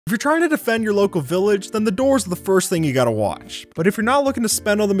If you're trying to defend your local village, then the doors are the first thing you gotta watch. But if you're not looking to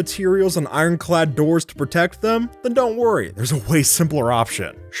spend all the materials on ironclad doors to protect them, then don't worry, there's a way simpler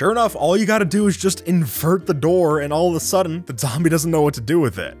option. Sure enough, all you gotta do is just invert the door and all of a sudden, the zombie doesn't know what to do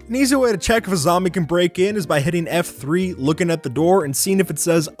with it. An easy way to check if a zombie can break in is by hitting F3, looking at the door, and seeing if it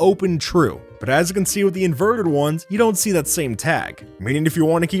says open true. But as you can see with the inverted ones, you don't see that same tag. Meaning if you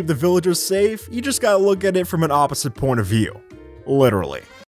want to keep the villagers safe, you just gotta look at it from an opposite point of view. Literally.